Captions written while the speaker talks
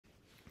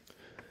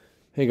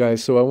Hey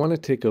guys, so I want to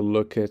take a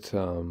look at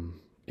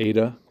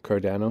ADA,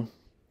 Cardano.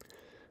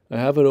 I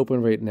have it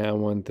open right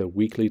now on the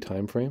weekly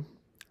time frame.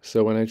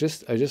 So when I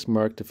just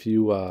marked a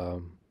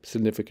few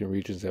significant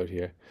regions out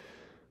here.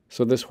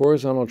 So this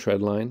horizontal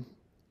trend line,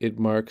 it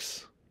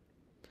marks,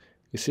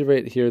 you see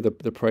right here, the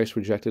price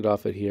rejected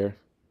off it here,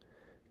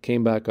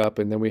 came back up,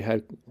 and then we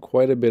had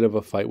quite a bit of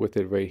a fight with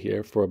it right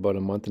here for about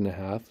a month and a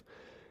half.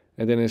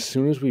 And then as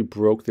soon as we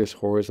broke this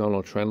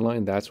horizontal trend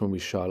line, that's when we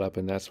shot up,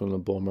 and that's when the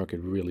bull market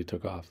really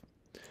took off.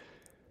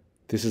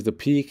 This is the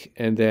peak,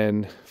 and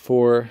then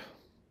from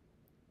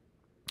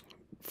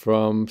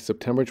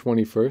September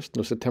 21st,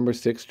 no, September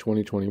 6th,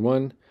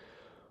 2021,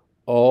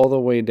 all the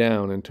way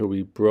down until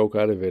we broke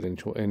out of it in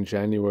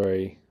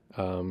January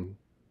 23rd,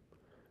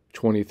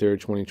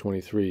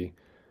 2023.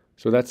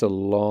 So that's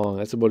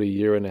about a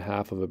year and a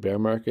half of a bear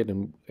market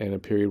and a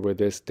period where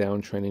this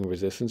downtrending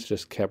resistance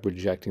just kept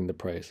rejecting the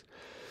price.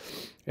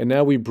 And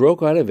now we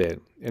broke out of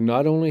it. And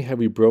not only have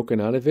we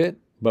broken out of it,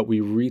 but we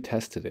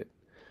retested it.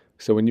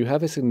 So when you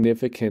have a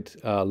significant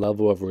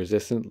level of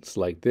resistance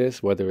like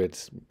this, whether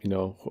it's,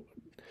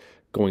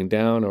 going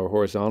down or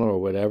horizontal or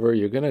whatever,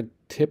 you're gonna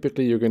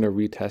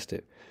retest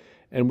it.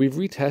 And we've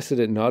retested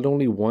it not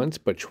only once,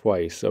 but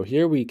twice. So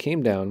here we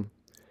came down,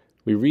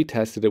 we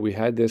retested it, we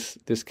had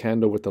this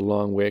candle with the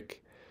long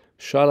wick,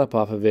 shot up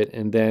off of it,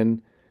 and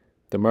then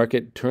the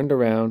market turned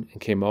around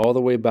and came all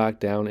the way back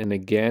down. And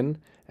again,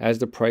 as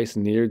the price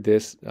neared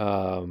this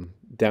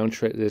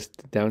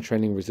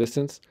downtrending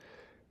resistance,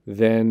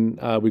 then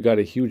we got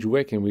a huge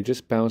wick and we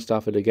just bounced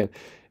off it again.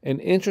 And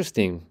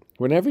interesting,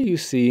 whenever you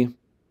see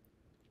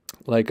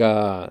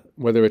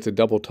whether it's a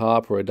double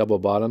top or a double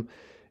bottom,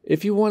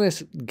 if you want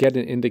to get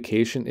an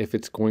indication if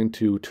it's going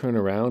to turn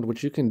around,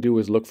 what you can do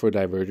is look for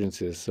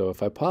divergences. So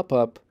if I pop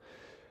up,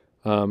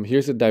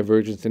 here's a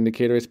divergence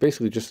indicator. It's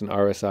basically just an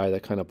RSI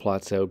that kind of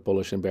plots out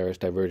bullish and bearish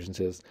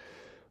divergences.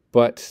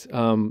 But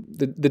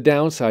the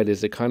downside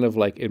is it kind of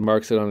it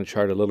marks it on a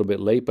chart a little bit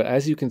late. But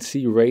as you can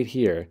see right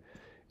here,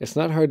 it's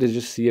not hard to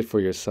just see it for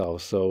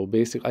yourself. So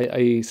basically,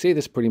 I say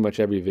this pretty much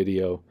every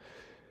video,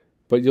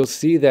 but you'll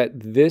see that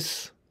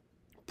this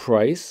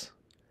price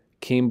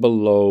came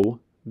below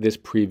this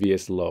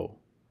previous low.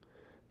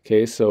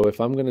 Okay, so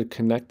if I'm going to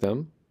connect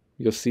them,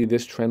 you'll see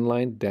this trend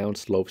line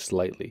downslope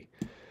slightly.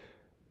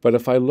 But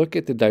if I look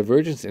at the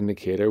divergence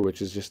indicator,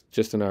 which is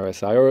just an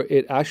RSI, or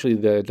it actually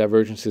the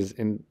divergence is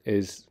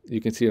you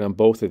can see it on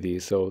both of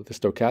these. So the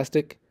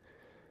stochastic,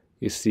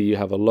 you see you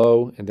have a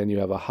low and then you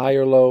have a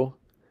higher low.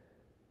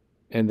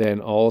 And then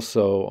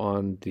also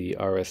on the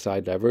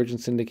RSI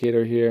divergence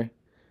indicator here,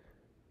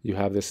 you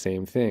have the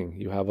same thing.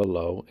 You have a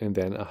low and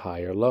then a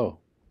higher low.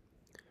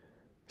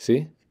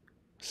 See?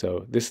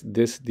 So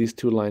these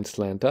two lines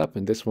slant up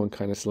and this one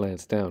kind of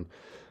slants down.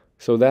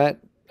 So that,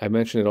 I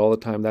mention it all the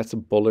time, that's a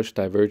bullish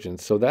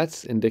divergence. So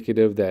that's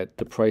indicative that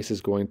the price is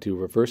going to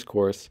reverse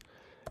course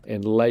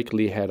and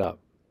likely head up.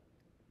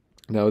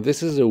 Now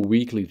this is a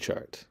weekly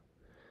chart.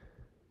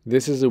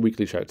 This is a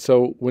weekly chart.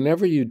 So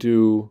whenever you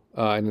do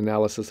an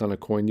analysis on a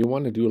coin, you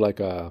want to do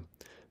like a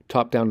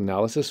top-down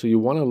analysis. So you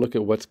want to look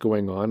at what's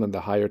going on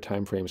the higher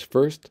time frames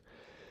first,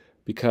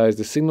 because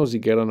the signals you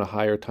get on a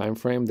higher time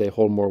frame, they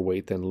hold more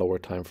weight than lower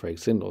time frame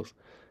signals,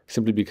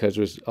 simply because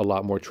there's a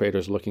lot more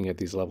traders looking at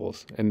these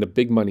levels. And the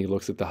big money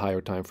looks at the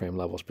higher time frame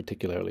levels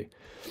particularly.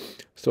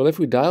 So if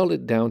we dialed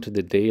it down to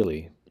the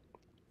daily,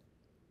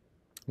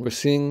 we're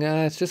seeing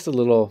it's just a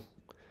little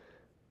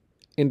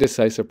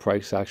indecisive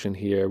price action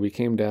here. We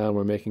came down,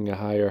 we're making a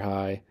higher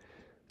high.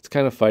 It's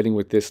kind of fighting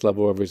with this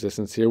level of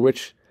resistance here,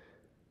 which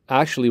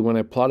actually when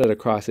I plot it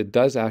across, it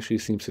does actually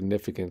seem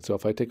significant. So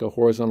if I take a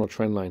horizontal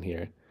trend line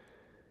here,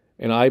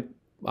 and I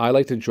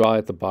like to draw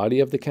at the body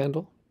of the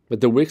candle,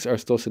 but the wicks are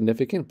still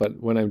significant, but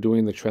when I'm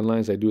doing the trend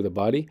lines, I do the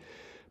body,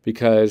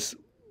 because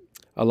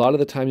a lot of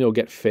the time you'll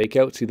get fake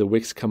out, see the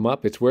wicks come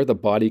up, it's where the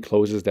body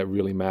closes that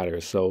really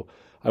matters. So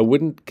I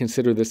wouldn't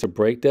consider this a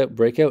breakout.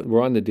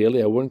 We're on the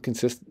daily. I wouldn't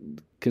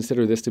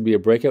consider this to be a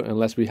breakout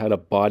unless we had a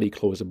body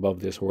close above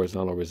this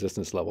horizontal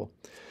resistance level.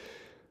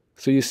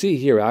 So you see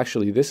here,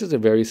 actually, this is a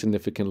very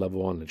significant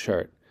level on the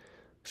chart.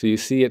 So you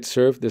see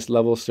this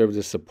level served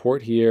as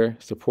support here,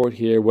 support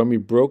here. When we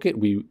broke it,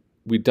 we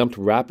dumped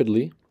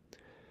rapidly.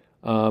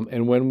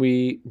 And when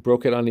we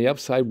broke it on the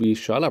upside, we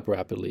shot up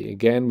rapidly.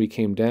 Again, we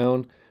came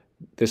down.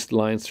 This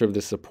line served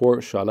as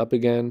support, shot up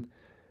again.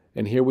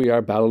 And here we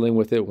are battling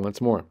with it once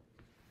more.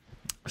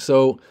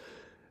 So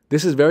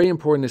this is very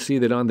important to see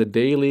that on the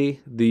daily,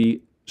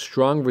 the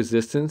strong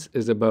resistance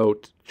is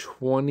about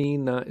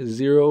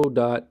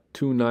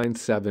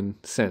 0.297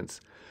 cents.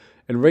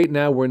 And right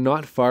now, we're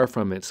not far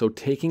from it. So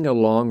taking a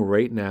long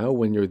right now,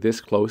 when you're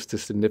this close to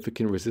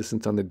significant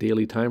resistance on the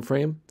daily time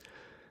frame,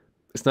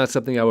 it's not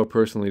something I would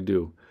personally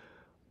do.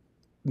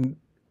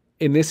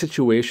 In this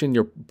situation,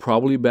 you're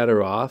probably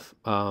better off.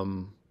 I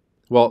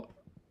want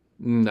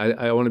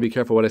to be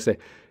careful what I say.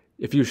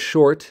 If you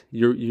short,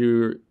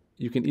 you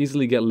can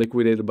easily get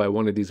liquidated by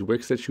one of these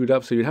wicks that shoot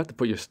up. So you'd have to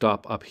put your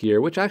stop up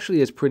here, which actually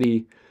is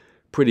pretty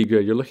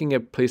good. You're looking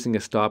at placing a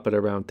stop at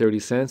around 30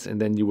 cents, and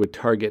then you would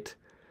target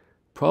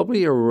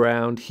probably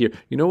around here.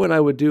 You know what I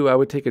would do? I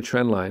would take a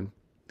trend line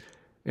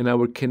and I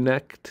would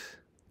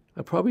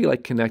I'd probably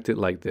like connect it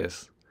like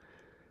this.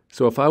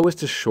 So if I was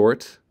to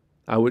short,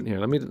 I would, here,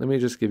 let me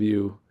just give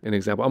you an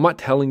example. I'm not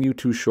telling you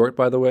to short,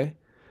 by the way.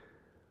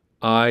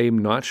 I'm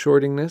not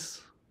shorting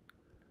this,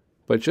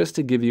 but just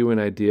to give you an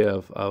idea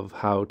of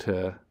how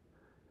to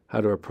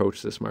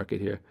approach this market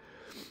here.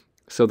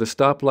 So the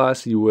stop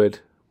loss, you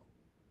would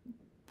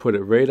put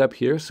it right up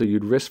here. So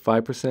you'd risk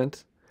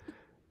 5%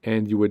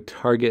 and you would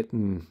target,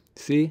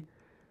 see,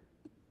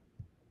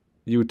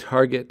 you would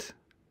target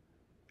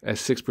a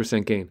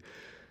 6% gain.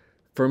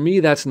 For me,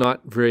 that's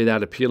not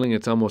that appealing.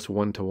 It's almost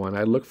 1-to-1.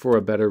 I look for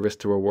a better risk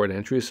to reward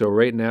entry. So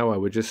right now I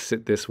would just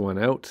sit this one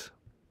out.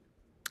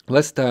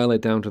 Let's dial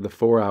it down to the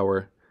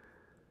 4-hour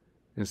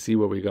and see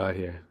what we got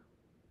here.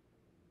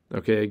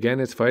 Okay,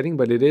 again, it's fighting,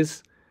 but it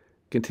is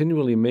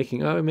continually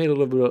making, I made a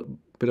little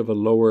bit of a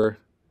lower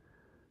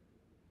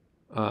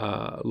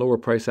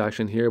price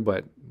action here,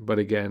 but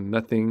again,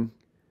 nothing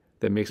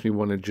that makes me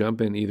want to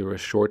jump in either a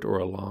short or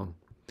a long.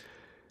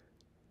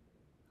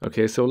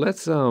 Okay, so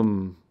let's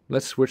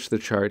switch the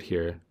chart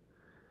here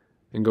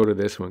and go to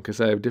this one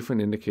because I have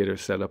different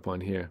indicators set up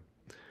on here.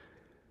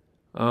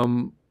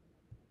 I'm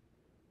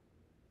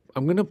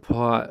gonna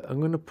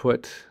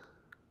put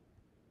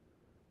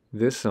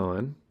this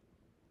on,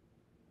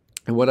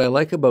 and what I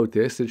like about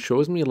this, it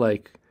shows me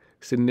like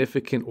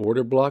significant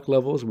order block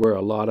levels where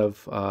a lot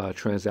of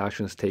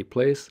transactions take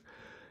place,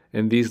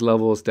 and these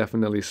levels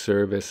definitely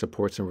serve as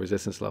supports and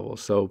resistance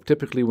levels. So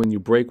typically when you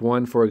break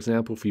one, for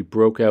example, if you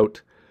broke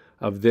out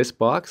of this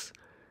box,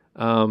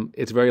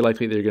 it's very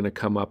likely that you're going to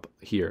come up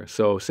here.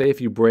 So say if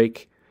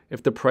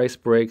the price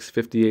breaks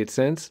 58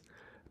 cents,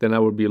 then I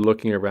would be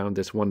looking around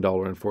this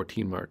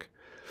 $1.14 mark.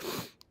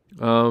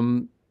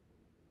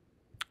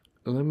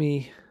 Let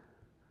me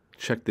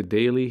check the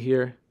daily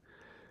here.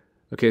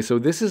 Okay, so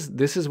this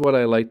is what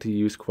I like to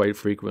use quite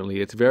frequently.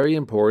 It's very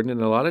important,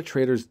 and a lot of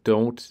traders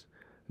don't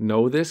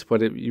know this,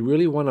 but you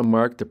really want to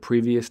mark the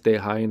previous day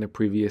high and the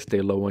previous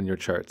day low on your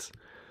charts.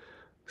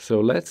 So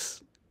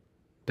let's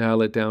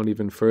dial it down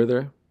even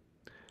further.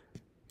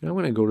 I'm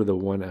going to go to the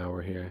 1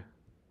 hour here,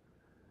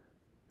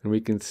 and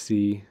we can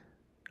see,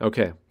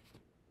 okay.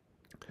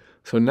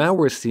 So now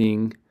we're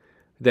seeing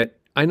that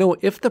I know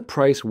if the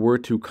price were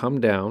to come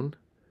down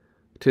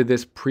to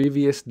this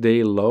previous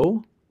day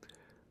low,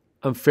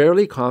 I'm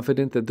fairly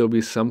confident that there'll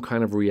be some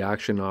kind of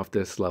reaction off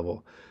this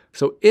level.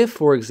 So if,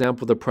 for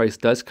example, the price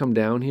does come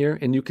down here,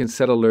 and you can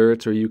set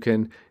alerts, or you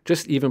can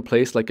just even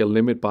place like a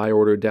limit buy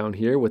order down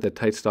here with a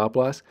tight stop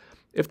loss,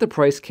 if the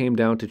price came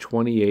down to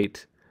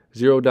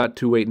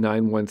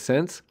 0.2891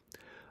 cents,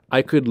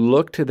 I could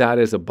look to that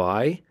as a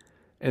buy,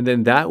 and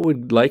then that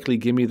would likely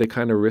give me the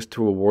kind of risk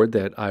to reward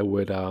that I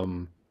would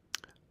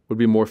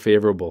be more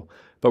favorable.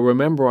 But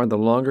remember, on the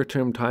longer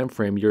term time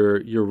frame,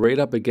 you're right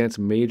up against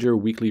major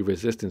weekly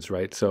resistance,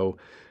 right? So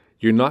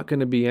you're not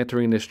going to be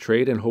entering this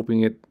trade and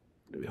hoping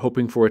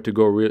for it to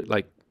go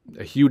like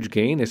a huge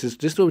gain. This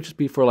will just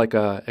be for like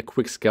a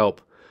quick scalp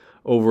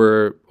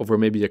over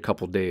maybe a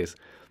couple days.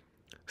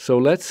 So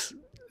let's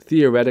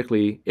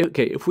theoretically,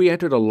 okay, if we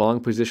entered a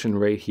long position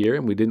right here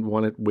and we didn't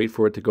want to wait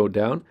for it to go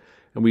down,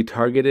 and we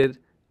targeted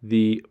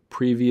the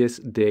previous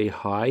day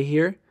high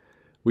here,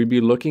 we'd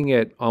be looking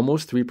at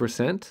almost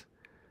 3%.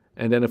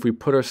 And then if we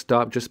put our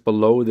stop just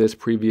below this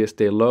previous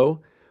day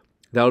low,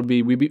 that would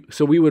be, we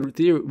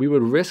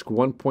would risk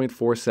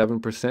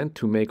 1.47%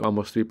 to make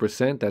almost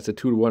 3%. That's a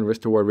 2-to-1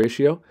 risk to reward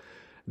ratio.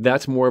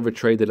 That's more of a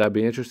trade that I'd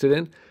be interested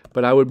in.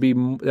 But that would be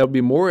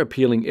more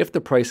appealing if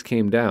the price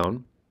came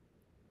down.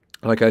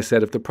 Like I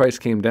said, if the price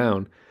came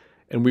down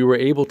and we were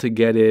able to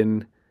get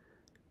in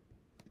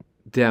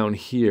down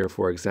here,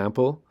 for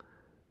example,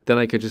 then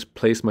I could just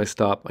place my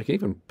stop. I can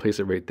even place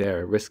it right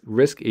there.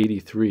 Risk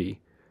 83,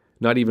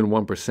 not even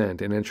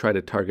 1%, and then try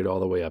to target all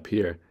the way up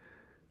here,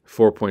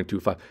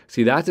 4.25.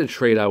 See, that's a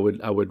trade I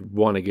would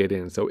want to get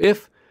in. So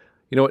if,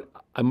 you know what,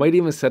 I might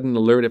even set an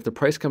alert. If the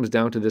price comes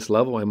down to this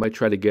level, I might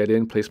try to get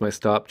in, place my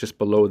stop just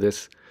below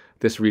this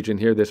region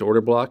here, this order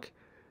block,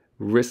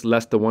 risk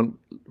less than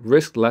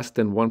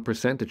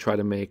 1% to try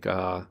to make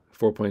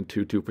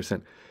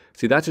 4.22%.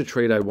 See, that's a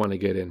trade I'd want to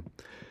get in.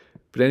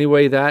 But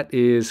anyway, that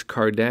is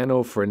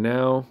Cardano for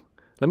now.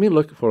 Let me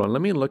look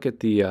at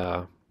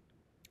the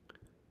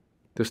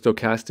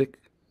stochastic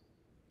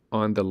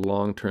on the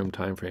long-term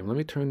time frame. Let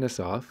me turn this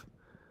off.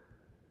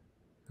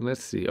 And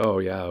let's see. Oh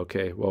yeah,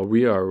 okay. Well,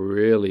 we are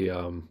really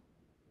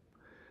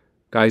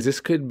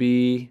guys,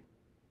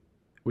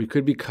 we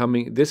could be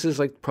coming, this is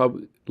like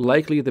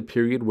likely the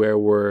period where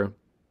we're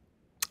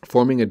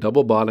forming a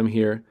double bottom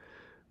here.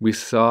 We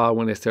saw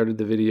when I started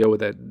the video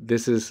that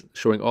this is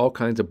showing all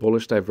kinds of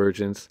bullish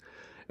divergence.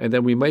 And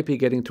then we might be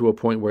getting to a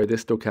point where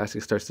this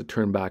stochastic starts to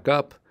turn back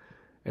up,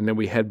 and then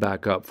we head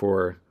back up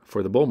for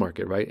the bull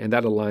market, right? And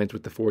that aligns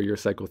with the 4-year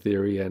cycle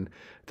theory, and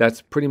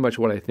that's pretty much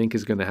what I think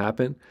is going to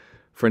happen.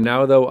 For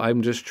now, though,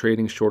 I'm just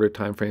trading shorter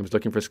time frames,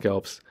 looking for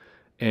scalps,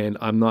 and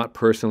I'm not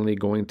personally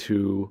going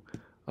to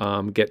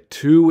get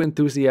too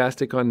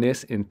enthusiastic on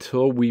this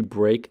until we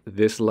break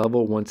this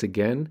level once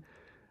again.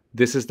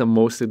 This is the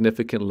most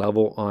significant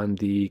level on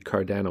the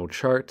Cardano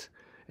chart.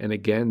 And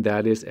again,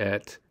 that is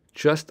at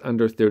just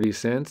under 30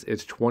 cents.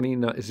 It's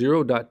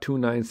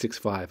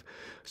 0.2965.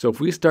 So if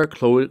we start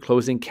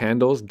closing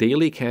candles,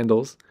 daily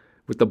candles,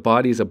 with the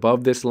bodies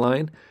above this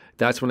line,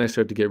 that's when I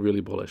start to get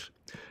really bullish.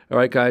 All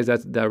right, guys,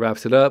 that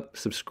wraps it up.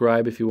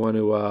 Subscribe if you want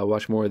to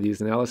watch more of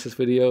these analysis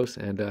videos,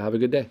 and have a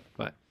good day.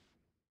 Bye.